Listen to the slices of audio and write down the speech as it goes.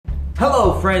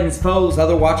Hello friends, foes,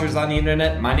 other watchers on the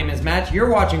internet, my name is Matt, you're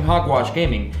watching Hogwash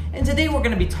Gaming, and today we're going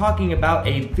to be talking about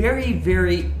a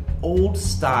very old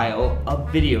style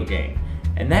of video game,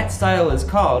 and that style is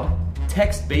called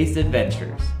text-based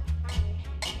adventures.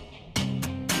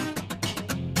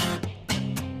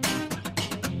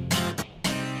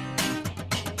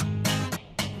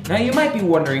 Now you might be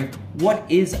wondering, what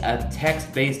is a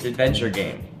text-based adventure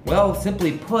game? Well,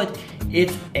 simply put,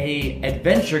 it's an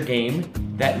adventure game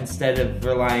that instead of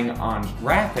relying on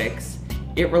graphics,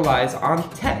 it relies on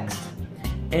text.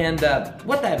 And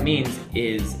what that means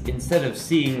is, instead of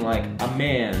seeing like a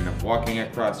man walking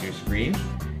across your screen,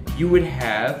 you would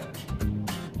have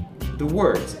the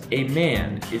words, "A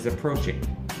man is approaching,"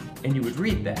 and you would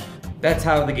read that. That's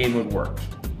how the game would work.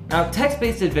 Now,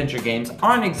 text-based adventure games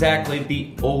aren't exactly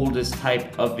the oldest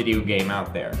type of video game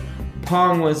out there.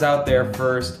 Pong was out there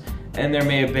first, and there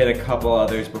may have been a couple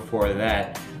others before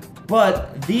that.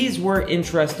 But these were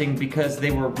interesting because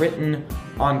they were written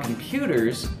on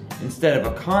computers instead of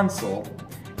a console,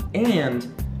 and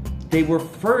they were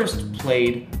first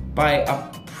played by a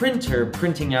printer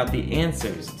printing out the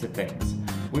answers to things,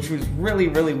 which was really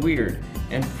weird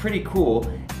and pretty cool.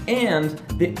 And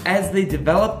as they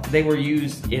developed, they were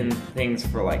used in things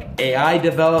for like AI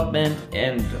development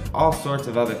and all sorts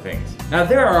of other things. Now,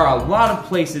 there are a lot of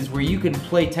places where you can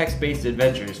play text-based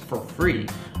adventures for free,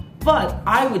 but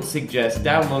I would suggest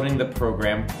downloading the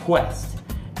program Quest.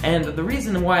 And the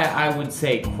reason why I would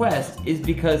say Quest is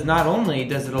because not only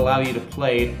does it allow you to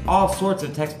play all sorts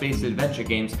of text-based adventure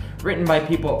games written by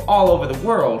people all over the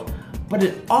world, but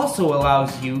it also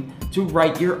allows you to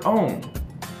write your own.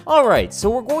 Alright,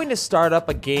 so we're going to start up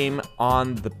a game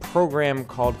on the program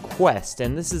called Quest,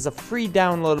 and this is a free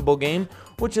downloadable game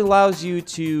which allows you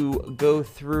to go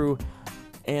through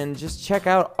and just check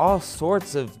out all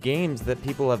sorts of games that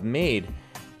people have made.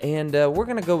 And we're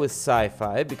going to go with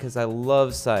sci-fi because I love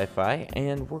sci-fi,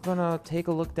 and we're going to take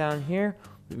a look down here.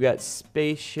 We've got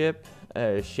spaceship,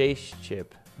 we've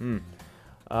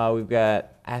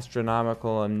got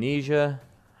astronomical amnesia,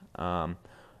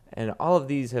 and all of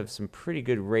these have some pretty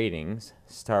good ratings.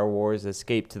 Star Wars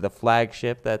Escape to the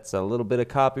Flagship, that's a little bit of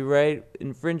copyright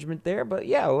infringement there, but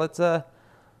yeah, let's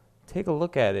take a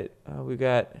look at it. We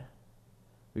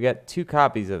got 2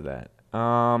 copies of that.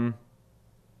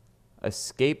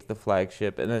 Escape the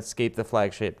Flagship and Escape the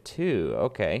Flagship 2.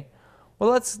 Okay. Well,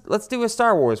 let's do a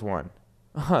Star Wars one.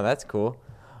 Oh, that's cool.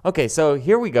 Okay, so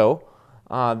here we go.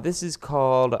 This is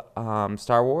called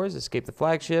Star Wars Escape the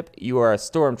Flagship. You are a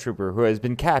stormtrooper who has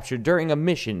been captured during a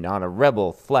mission on a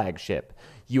rebel flagship.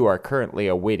 You are currently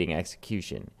awaiting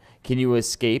execution. Can you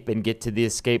escape and get to the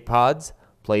escape pods?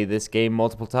 Play this game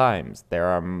multiple times. There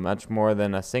are much more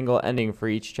than a single ending for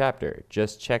each chapter.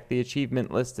 Just check the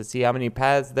achievement list to see how many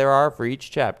paths there are for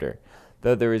each chapter,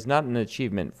 though there is not an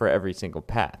achievement for every single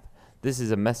path. This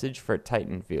is a message for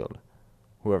Titanfield,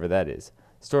 whoever that is.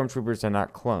 Stormtroopers are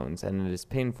not clones, and it is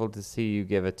painful to see you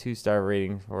give a 2-star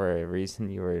rating for a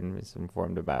reason you were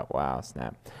misinformed about. Wow,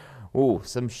 snap. Ooh,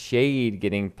 some shade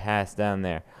getting passed down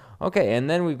there. Okay, and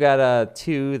then we've got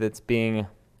 2 that's being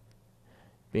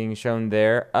shown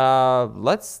there.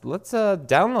 Let's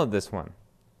download this one.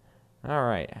 All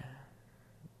right.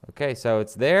 Okay, so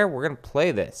it's there. We're gonna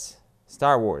play this.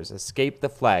 Star Wars Escape the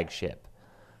Flagship.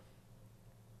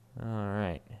 All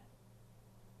right.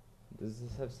 Does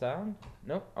this have sound?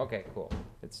 Nope. Okay, cool.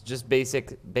 It's just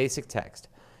basic text.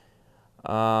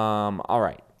 All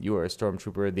right. You are a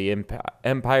stormtrooper of the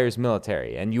Empire's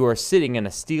military, and you are sitting in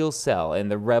a steel cell in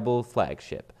the rebel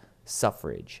flagship,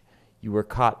 Suffrage. You were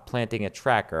caught planting a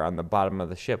tracker on the bottom of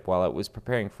the ship while it was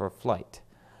preparing for a flight.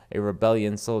 A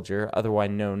rebellion soldier,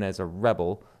 otherwise known as a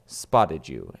rebel, spotted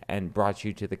you and brought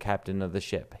you to the captain of the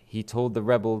ship. He told the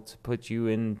rebel to put you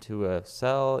into a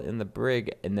cell in the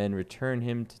brig and then return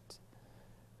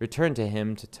to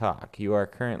him to talk. You are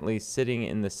currently sitting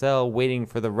in the cell waiting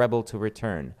for the rebel to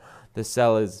return. The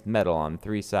cell is metal on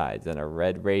 3 sides and a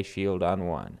red ray shield on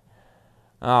 1.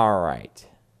 All right.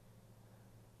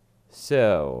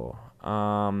 So,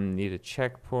 need a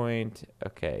checkpoint.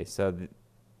 Okay, so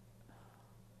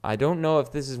I don't know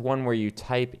if this is one where you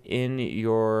type in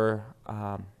your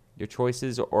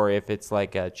choices or if it's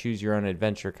like a choose your own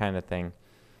adventure kind of thing.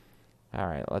 All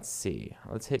right, let's see.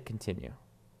 Let's hit continue.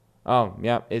 Oh,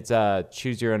 yeah, it's a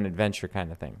choose your own adventure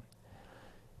kind of thing.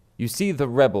 You see the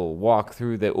rebel walk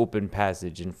through the open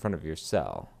passage in front of your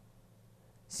cell.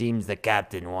 Seems the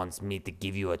captain wants me to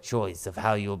give you a choice of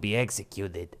how you'll be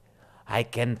executed. I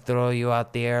can throw you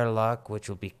out the airlock, which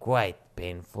will be quite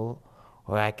painful,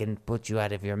 or I can put you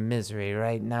out of your misery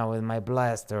right now with my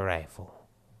blaster rifle.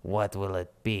 What will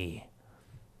it be?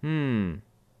 Hmm.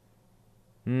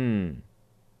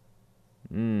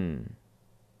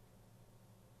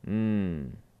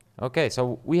 Okay,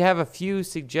 so we have a few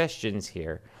suggestions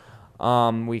here.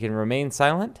 We can remain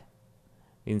silent.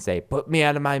 You can say, "Put me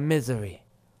out of my misery.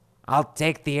 I'll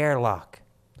take the airlock."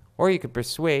 Or you could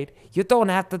persuade, You don't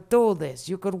have to do this.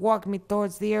 You could walk me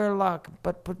towards the airlock,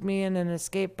 but put me in an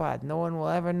escape pod. No one will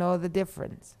ever know the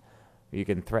difference. or you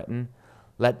can threaten.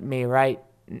 Let me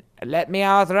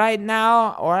out right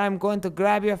now, or I'm going to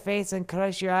grab your face and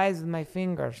crush your eyes with my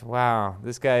fingers. Wow,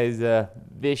 this guy is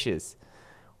vicious.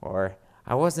 Or,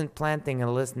 I wasn't planting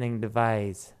a listening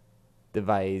device.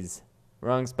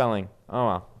 wrong spelling. Oh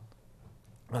well.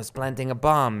 I was planting a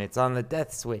bomb. It's on the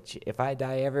death switch. If I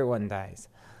die, everyone dies.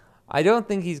 I don't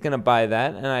think he's going to buy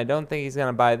that, and I don't think he's going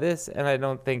to buy this, and I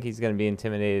don't think he's going to be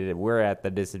intimidated. We're at the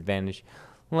disadvantage.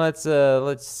 Let's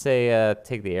say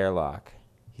take the airlock.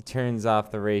 He turns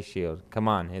off the ray shield. Come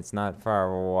on, it's not far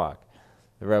of a walk.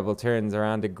 The rebel turns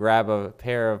around to grab a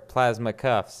pair of plasma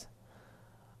cuffs.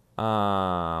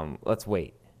 Let's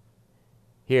wait.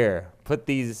 Here, put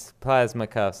these plasma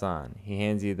cuffs on. He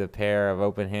hands you the pair of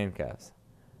open handcuffs.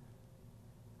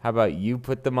 How about you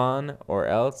put them on, or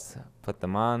else put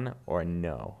them on, or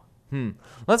no?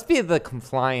 Let's be the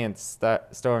compliant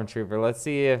stormtrooper. Let's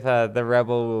see if the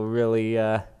rebel will really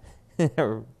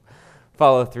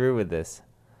follow through with this.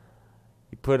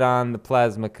 He put on the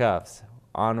plasma cuffs.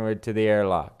 Onward to the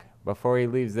airlock. Before he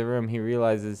leaves the room, he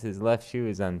realizes his left shoe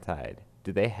is untied.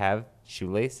 Do they have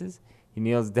shoelaces? He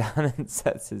kneels down and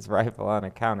sets his rifle on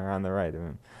a counter on the right of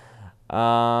him.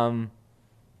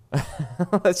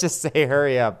 Let's just say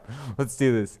hurry up. Let's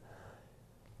do this.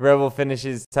 Rebel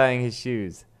finishes tying his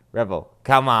shoes. Rebel,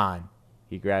 come on.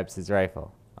 He grabs his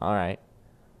rifle. All right.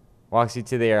 Walks you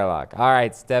to the airlock. All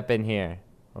right, step in here.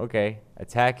 Okay.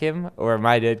 Attack him or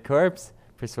my dead corpse?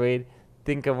 Persuade.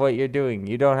 Think of what you're doing.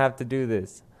 You don't have to do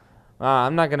this.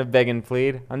 I'm not going to beg and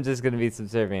plead. I'm just going to be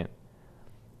subservient.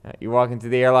 You walk into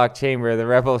the airlock chamber. The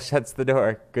rebel shuts the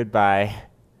door. Goodbye.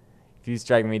 If you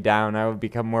strike me down, I will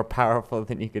become more powerful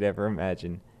than you could ever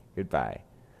imagine. Goodbye.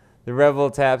 The rebel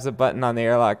taps a button on the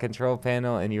airlock control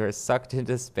panel, and you are sucked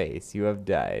into space. You have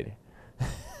died.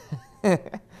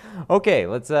 Okay,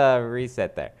 let's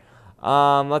reset there.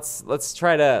 Let's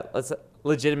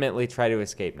legitimately try to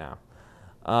escape now.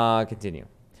 Continue.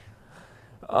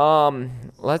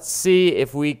 Let's see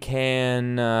if we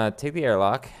can take the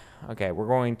airlock. Okay, we're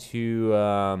going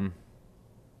to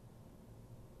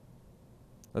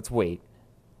let's wait.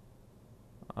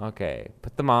 Okay,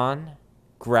 put them on.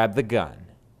 Grab the gun.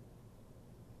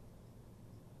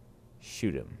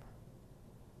 Shoot him.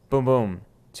 Boom, boom.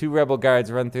 2 rebel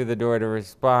guards run through the door to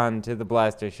respond to the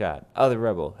blaster shot. Other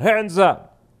rebel, hands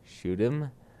up! Shoot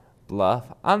him.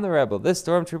 Bluff. I'm the rebel. This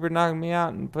stormtrooper knocked me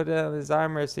out and put on his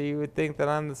armor so you would think that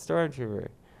I'm the stormtrooper.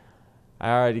 I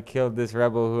already killed this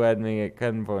rebel who had me at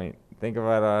gunpoint. Think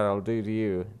about what I'll do to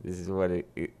you. This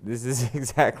is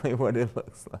exactly what it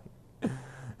looks like.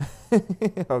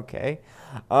 Okay.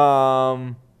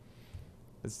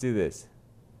 Let's do this.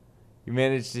 You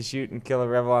manage to shoot and kill a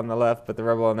rebel on the left, but the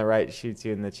rebel on the right shoots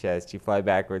you in the chest. You fly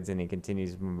backwards, and he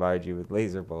continues to bombard you with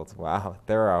laser bolts. Wow,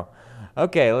 thorough.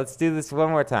 Okay, let's do this one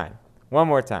more time.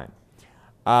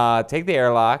 Take the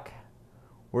airlock.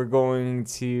 We're going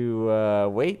to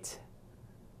wait.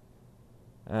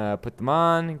 Put them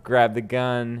on. Grab the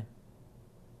gun.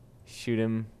 Shoot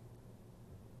him.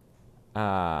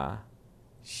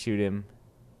 Shoot him.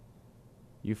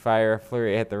 You fire a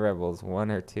flurry at the rebels.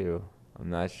 1 or 2. I'm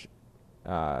not sure.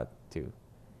 2.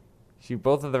 Shoot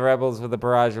both of the rebels with a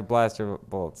barrage of blaster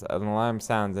bolts. An alarm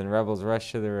sounds and rebels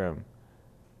rush to the room.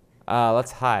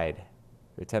 Let's hide.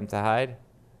 We attempt to hide.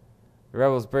 The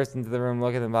rebels burst into the room,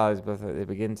 look at the bodies, but they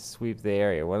begin to sweep the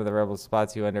area. One of the rebels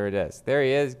spots you under a desk. There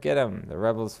he is. Get him. The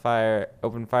rebels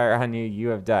open fire on you. You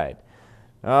have died.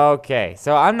 Okay,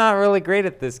 so I'm not really great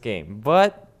at this game,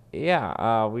 but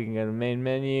yeah, we can go to main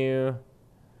menu.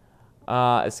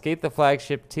 Escape the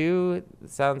flagship 2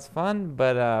 sounds fun,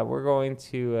 but we're going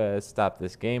to stop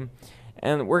this game,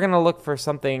 and we're gonna look for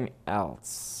something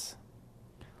else.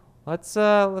 Let's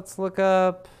look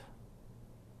up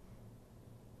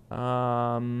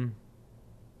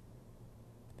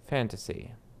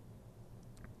fantasy.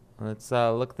 Let's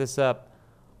look this up.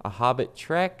 A Hobbit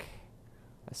Trek,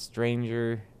 a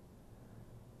stranger.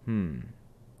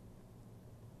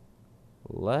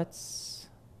 Let's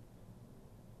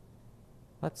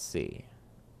see.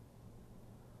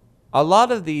 A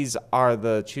lot of these are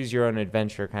the choose your own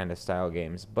adventure kind of style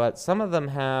games, but some of them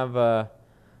have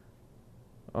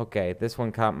okay, this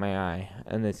one caught my eye,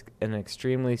 and it's an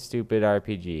extremely stupid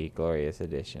RPG, Glorious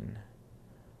Edition.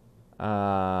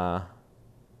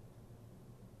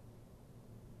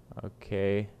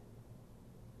 Okay.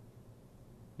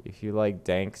 If you like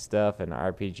dank stuff and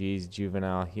RPGs,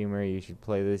 juvenile humor, you should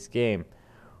play this game.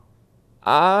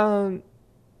 Nah.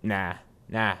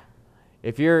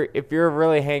 If you're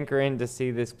really hankering to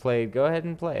see this played, go ahead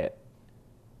and play it.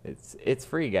 It's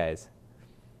free, guys.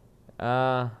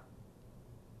 Let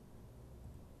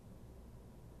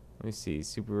me see.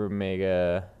 Super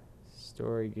Mega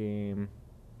story game.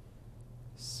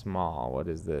 Small. What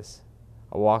is this?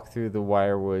 A walk through the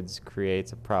wirewoods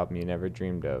creates a problem you never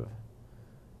dreamed of.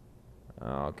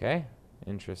 Okay,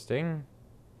 interesting.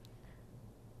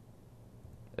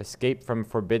 Escape from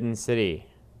Forbidden City.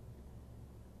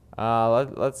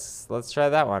 Let's try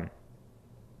that one.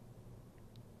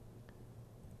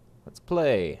 Let's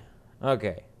play.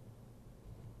 Okay.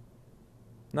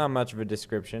 Not much of a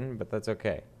description, but that's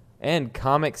okay. And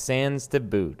Comic Sans to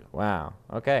boot. Wow.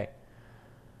 Okay.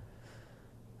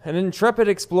 An intrepid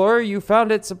explorer, you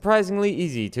found it surprisingly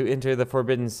easy to enter the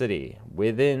Forbidden City.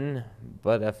 Within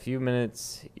but a few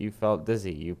minutes, you felt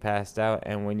dizzy. You passed out,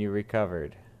 and when you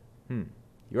recovered,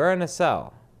 you are in a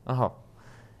cell. Oh,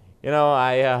 you know,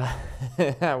 I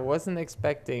I wasn't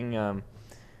expecting.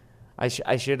 I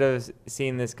should have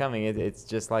seen this coming. It's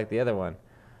just like the other one,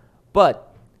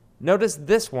 but notice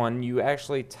this one. You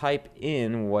actually type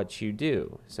in what you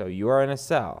do. So you are in a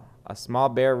cell. A small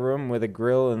bare room with a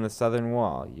grill in the southern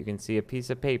wall. You can see a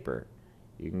piece of paper.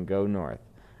 You can go north.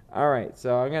 All right,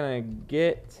 so I'm going to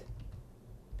get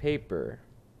paper.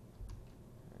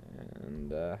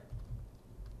 And,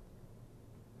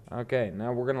 okay,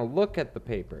 now we're going to look at the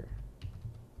paper.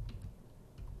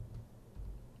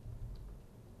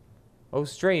 Oh,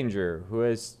 stranger who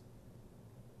has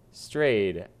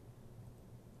strayed.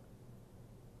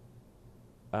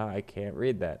 I can't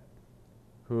read that.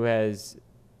 Who has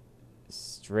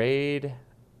strayed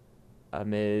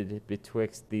amid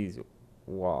betwixt these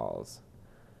walls.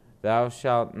 Thou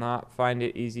shalt not find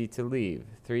it easy to leave.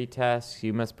 3 tasks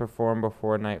you must perform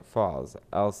before night falls,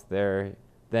 else there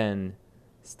then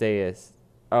stayest.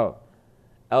 Oh,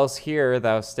 else here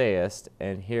thou stayest,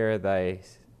 and here thy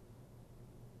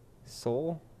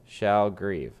soul shall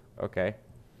grieve. Okay.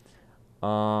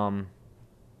 Let's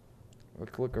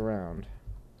look around.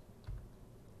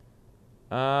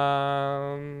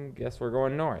 Guess we're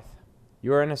going north.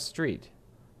 You are in a street.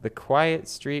 The quiet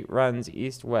street runs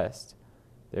east-west.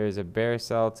 There is a bare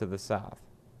cell to the south.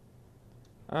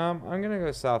 I'm gonna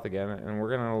go south again, and we're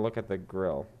gonna look at the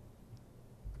grill.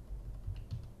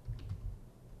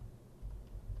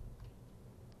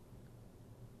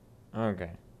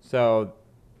 Okay, so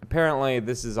apparently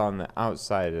this is on the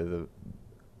outside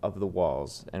of the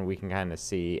walls, and we can kind of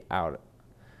see out.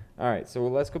 All right, so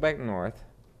let's go back north.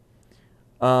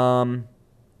 All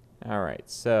right,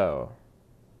 so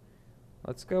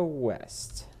let's go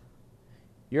west.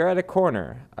 You're at a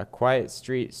corner. A quiet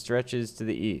street stretches to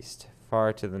the east.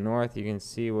 Far to the north, you can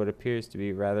see what appears to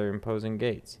be rather imposing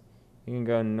gates. You can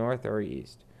go north or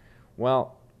east.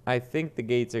 Well, I think the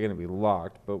gates are going to be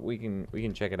locked, but we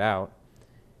can check it out.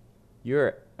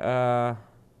 You're at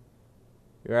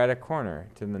a corner.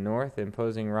 To the north,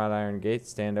 imposing wrought iron gates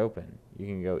stand open. You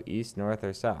can go east, north,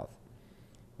 or south.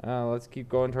 Let's keep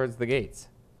going towards the gates.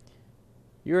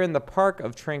 You're in the Park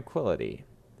of Tranquility.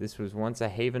 This was once a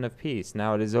haven of peace.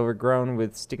 Now it is overgrown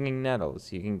with stinging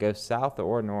nettles. You can go south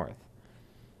or north.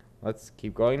 Let's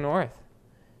keep going north.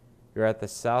 You're at the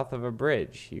south of a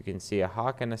bridge. You can see a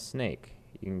hawk and a snake.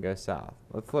 You can go south.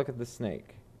 Let's look at the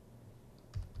snake.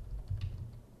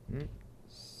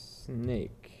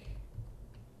 Snake.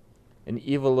 An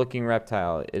evil-looking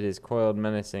reptile. It is coiled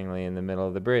menacingly in the middle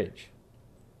of the bridge.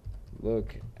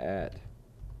 Look at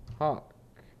hawk.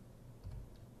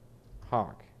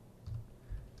 Hawk.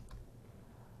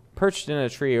 Perched in a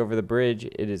tree over the bridge,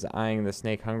 it is eyeing the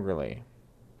snake hungrily.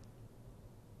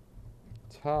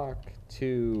 Talk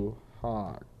to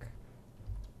hawk.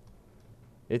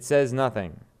 It says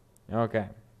nothing. Okay.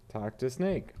 Talk to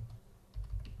snake.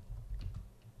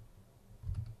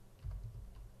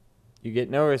 You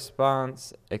get no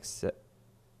response except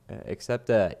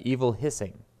evil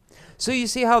hissing. So you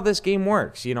see how this game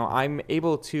works. You know, I'm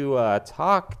able to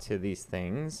talk to these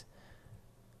things.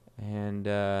 And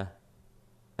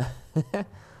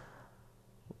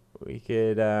we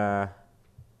could yeah,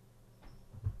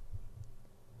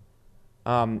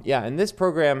 and this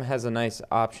program has a nice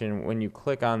option. When you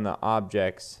click on the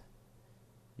objects,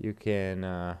 you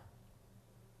can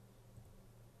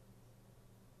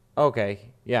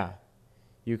okay, yeah,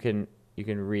 you can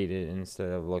read it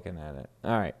instead of looking at it.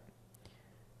 All right,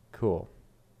 cool.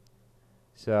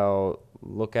 So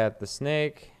look at the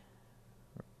snake.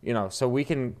 You know, so we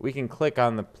can click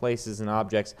on the places and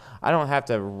objects. I don't have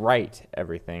to write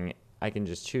everything. I can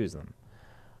just choose them.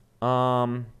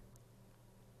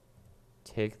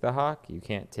 Take the hawk? You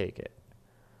can't take it.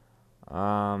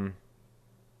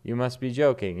 You must be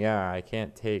joking. Yeah, I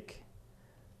can't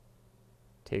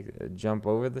jump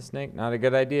over the snake. Not a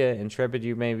good idea. Intrepid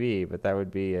you may be, but that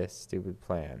would be a stupid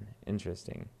plan.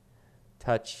 Interesting.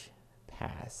 Touch,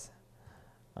 pass.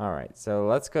 All right, so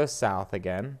let's go south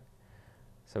again.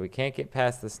 So we can't get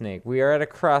past the snake. We are at a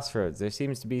crossroads. There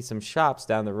seems to be some shops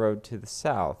down the road to the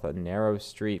south. A narrow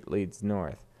street leads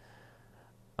north.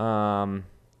 Okay,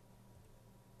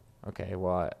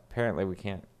 well, apparently we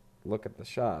can't look at the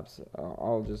shops.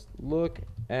 I'll just look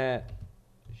at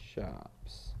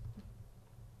shops.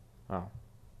 Oh.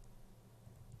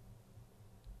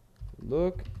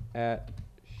 Look at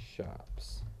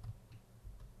shops.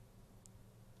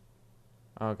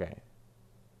 Okay.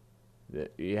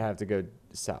 You have to go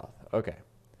south. Okay.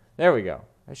 There we go.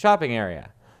 A shopping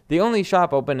area. The only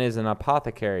shop open is an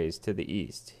apothecary's to the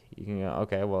east. You can go,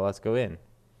 okay, well, let's go in.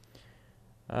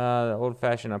 The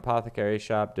old-fashioned apothecary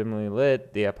shop, dimly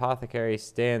lit. The apothecary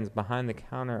stands behind the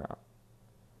counter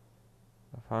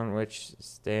upon which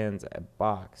stands a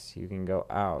box. You can go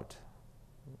out.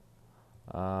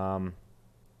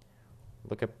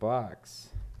 Look at box.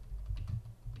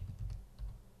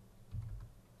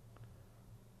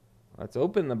 Let's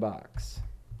open the box.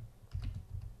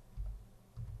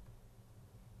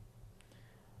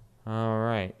 All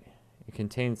right. It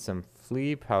contains some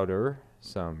flea powder,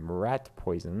 some rat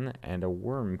poison, and a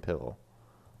worm pill.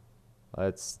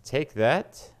 Let's take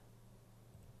that.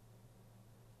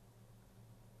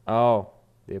 Oh,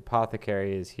 the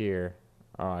apothecary is here.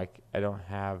 Oh, I don't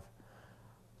have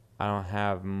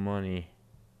money.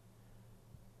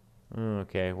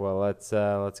 Okay, well let's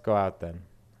go out then.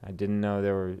 I didn't know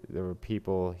there were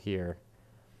people here.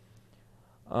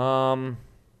 Well,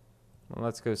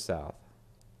 let's go south.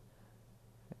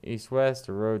 East-west,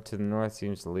 a road to the north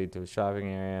seems to lead to a shopping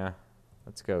area.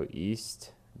 Let's go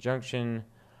east. Junction,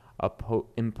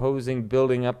 imposing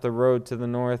building up the road to the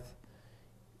north.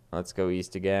 Let's go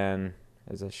east again.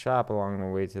 There's a shop along the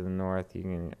way to the north.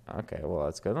 Okay, well,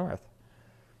 let's go north.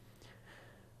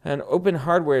 An open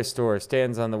hardware store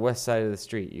stands on the west side of the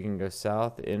street. You can go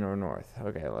south, in, or north.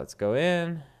 Okay, let's go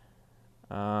in.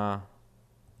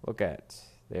 Look at.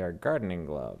 They are gardening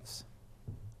gloves.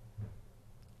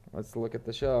 Let's look at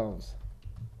the shelves.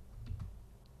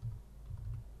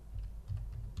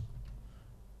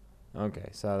 Okay,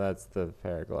 so that's the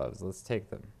pair of gloves. Let's take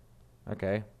them.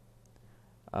 Okay.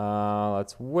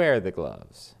 Let's wear the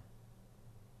gloves.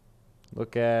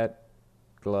 Look at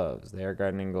gloves. They are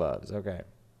gardening gloves. Okay.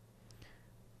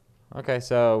 Okay,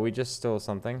 so we just stole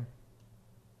something.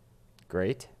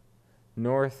 Great.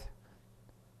 North.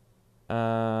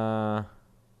 Okay,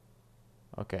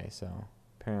 so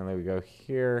apparently we go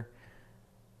here.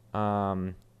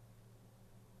 Down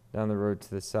the road to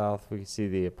the south, we can see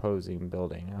the opposing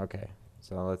building. Okay,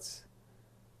 so let's...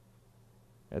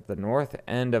 At the north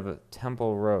end of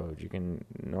Temple Road, you can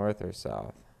north or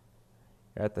south.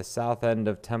 You're at the south end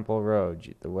of Temple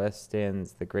Road. The west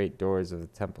stands the great doors of the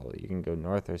temple. You can go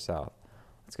north or south.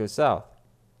 Let's go south.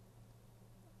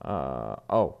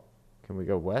 Oh, can we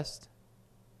go west?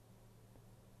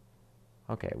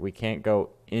 Okay, we can't go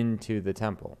into the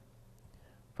temple.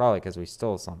 Probably because we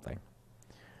stole something.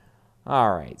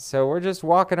 All right, so we're just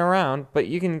walking around, but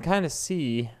you can kind of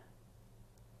see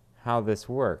how this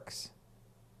works.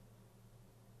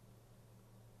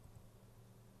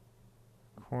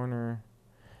 Corner.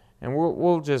 And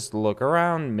we'll just look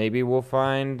around. Maybe we'll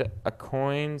find a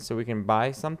coin so we can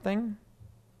buy something.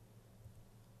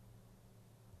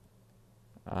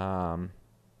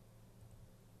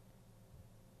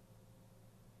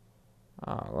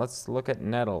 Let's look at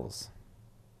nettles.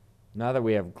 Now that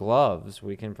we have gloves,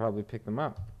 we can probably pick them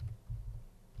up.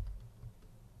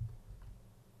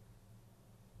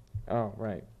 Oh,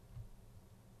 right.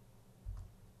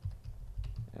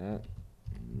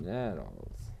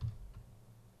 Nettles.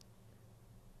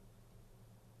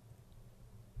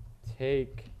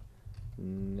 Take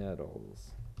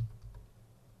nettles.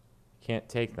 Can't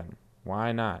take them.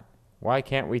 Why not? Why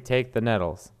can't we take the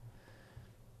nettles?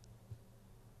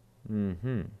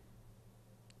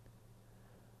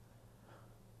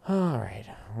 All right.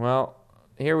 Well,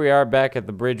 here we are back at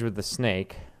the bridge with the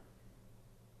snake.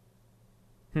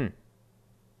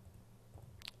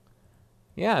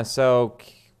 Yeah, so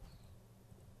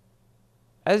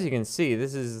as you can see,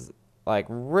 this is like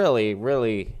really,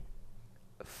 really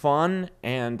fun,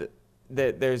 and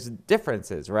there's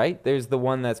differences, right? There's the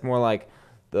one that's more like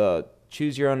the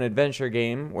choose your own adventure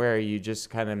game where you just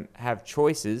kind of have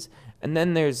choices, and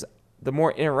then there's the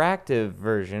more interactive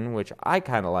version, which I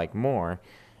kind of like more,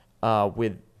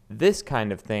 with this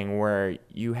kind of thing where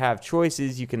you have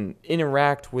choices, you can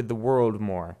interact with the world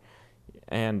more.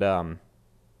 And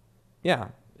yeah,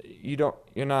 you're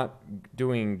not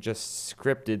doing just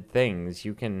scripted things.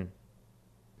 You can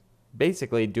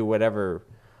basically do whatever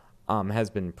has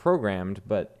been programmed,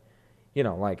 but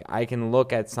like I can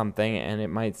look at something and it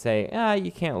might say,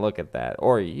 you can't look at that,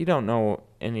 or you don't know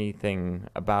anything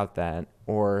about that,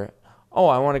 or, oh,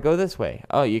 I want to go this way.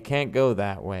 Oh, you can't go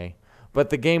that way. But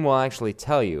the game will actually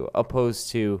tell you, opposed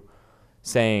to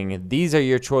saying, these are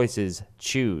your choices,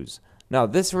 choose. Now,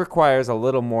 this requires a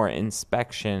little more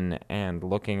inspection and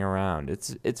looking around.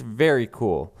 It's very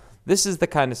cool. This is the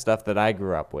kind of stuff that I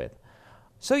grew up with.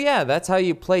 So yeah, that's how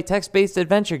you play text-based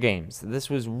adventure games. This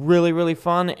was really, really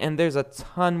fun, and there's a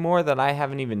ton more that I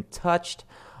haven't even touched.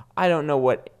 I don't know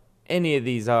what any of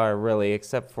these are, really,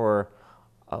 except for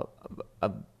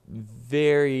a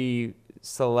very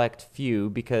select few,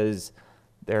 because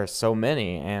there are so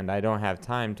many, and I don't have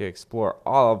time to explore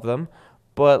all of them.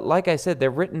 But like I said, they're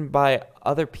written by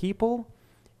other people,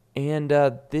 and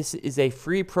this is a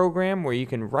free program where you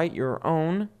can write your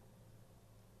own,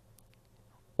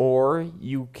 or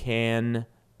you can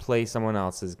play someone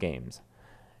else's games.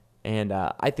 And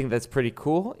I think that's pretty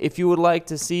cool. If you would like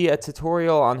to see a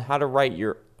tutorial on how to write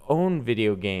your own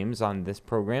video games on this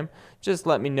program, just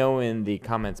let me know in the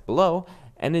comments below.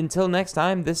 And until next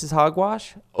time, this is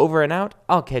Hogwash, over and out.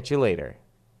 I'll catch you later.